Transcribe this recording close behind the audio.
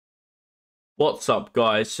What's up,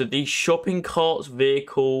 guys? So the shopping carts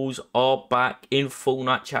vehicles are back in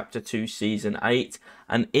Fortnite Chapter 2 Season 8,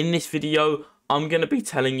 and in this video I'm going to be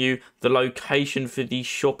telling you the location for the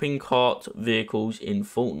shopping cart vehicles in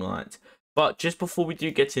Fortnite. But just before we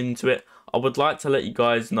do get into it, I would like to let you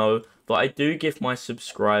guys know that I do give my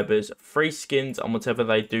subscribers free skins and whatever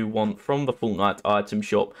they do want from the Fortnite item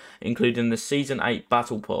shop, including the Season 8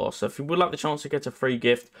 Battle Pass. So if you would like the chance to get a free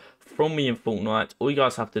gift from me in Fortnite, all you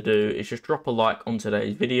guys have to do is just drop a like on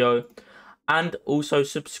today's video and also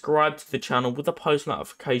subscribe to the channel with the post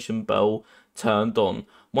notification bell turned on.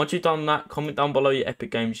 Once you've done that, comment down below your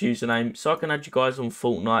Epic Games username so I can add you guys on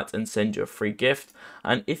Fortnite and send you a free gift.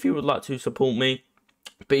 And if you would like to support me,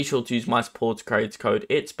 be sure to use my support creator code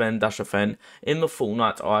itsben-fn in the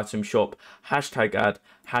Fortnite item shop, #ad,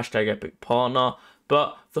 #epicpartner.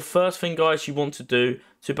 But the first thing, guys, you want to do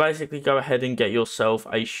to basically go ahead and get yourself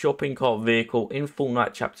a shopping cart vehicle in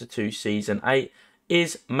Fortnite Chapter 2 Season 8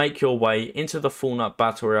 is make your way into the Fortnite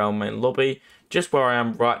Battle Royale main lobby, just where I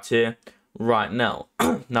am right here, right now.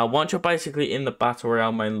 Now, once you're basically in the Battle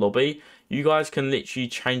Royale main lobby, you guys can literally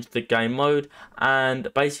change the game mode,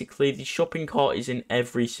 and basically the shopping cart is in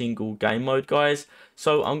every single game mode, guys.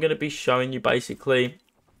 So I'm going to be showing you basically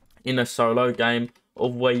in a solo game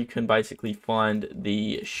of where you can basically find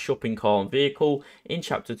the shopping cart vehicle in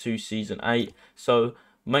Chapter 2 Season 8. So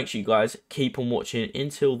make sure you guys keep on watching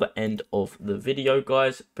until the end of the video,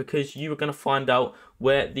 guys, because you are going to find out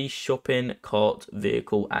where the shopping cart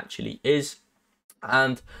vehicle actually is.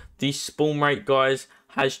 And the spawn rate, guys,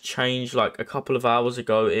 has changed. Like a couple of hours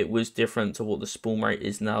ago, it was different to what the spawn rate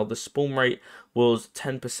is now. The spawn rate was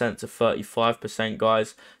 10% to 35%,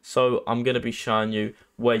 guys. So I'm going to be showing you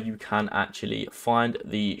where you can actually find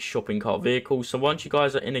the shopping cart vehicle. So once you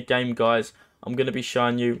guys are in a game, guys, I'm going to be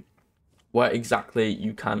showing you where exactly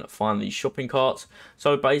you can find these shopping carts.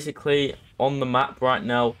 So basically on the map right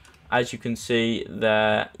now, as you can see,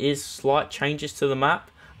 there is slight changes to the map.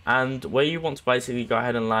 And where you want to basically go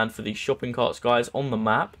ahead and land for these shopping carts, guys, on the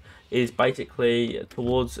map is basically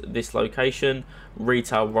towards this location,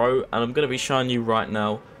 Retail Row. And I'm going to be showing you right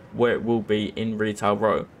now where it will be in Retail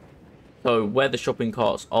Row. So where the shopping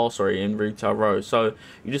carts are, in Retail Row. So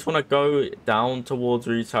you just want to go down towards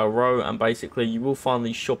Retail Row, and basically you will find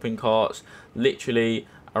these shopping carts literally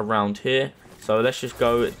around here. So let's just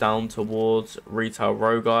go down towards Retail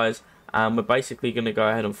Row, guys. And we're basically going to go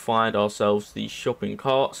ahead and find ourselves these shopping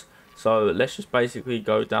carts. So let's just basically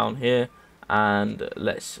go down here and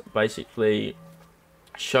let's basically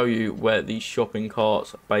show you where these shopping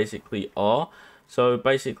carts basically are. So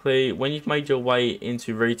basically when you've made your way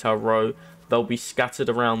into Retail Row, they'll be scattered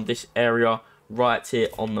around this area right here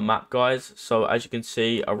on the map, guys. So as you can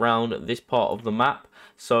see, around this part of the map.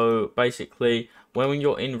 So basically when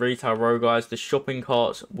you're in Retail Row, guys, the shopping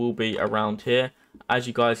carts will be around here, as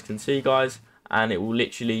you guys can see, guys, and it will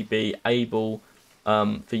literally be able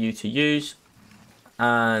for you to use.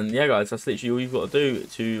 And yeah, guys, that's literally all you've got to do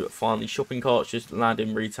to find the shopping carts. Just land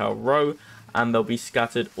in Retail Row and they'll be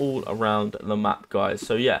scattered all around the map, guys.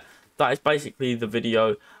 So yeah, that is basically the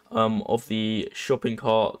video of the shopping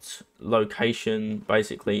cart location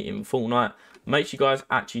basically in Fortnite. Make sure you guys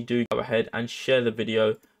actually do go ahead and share the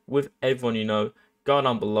video with everyone you know. Go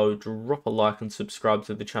down below, drop a like and subscribe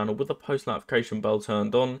to the channel with the post notification bell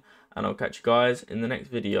turned on, and I'll catch you guys in the next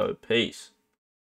video. Peace.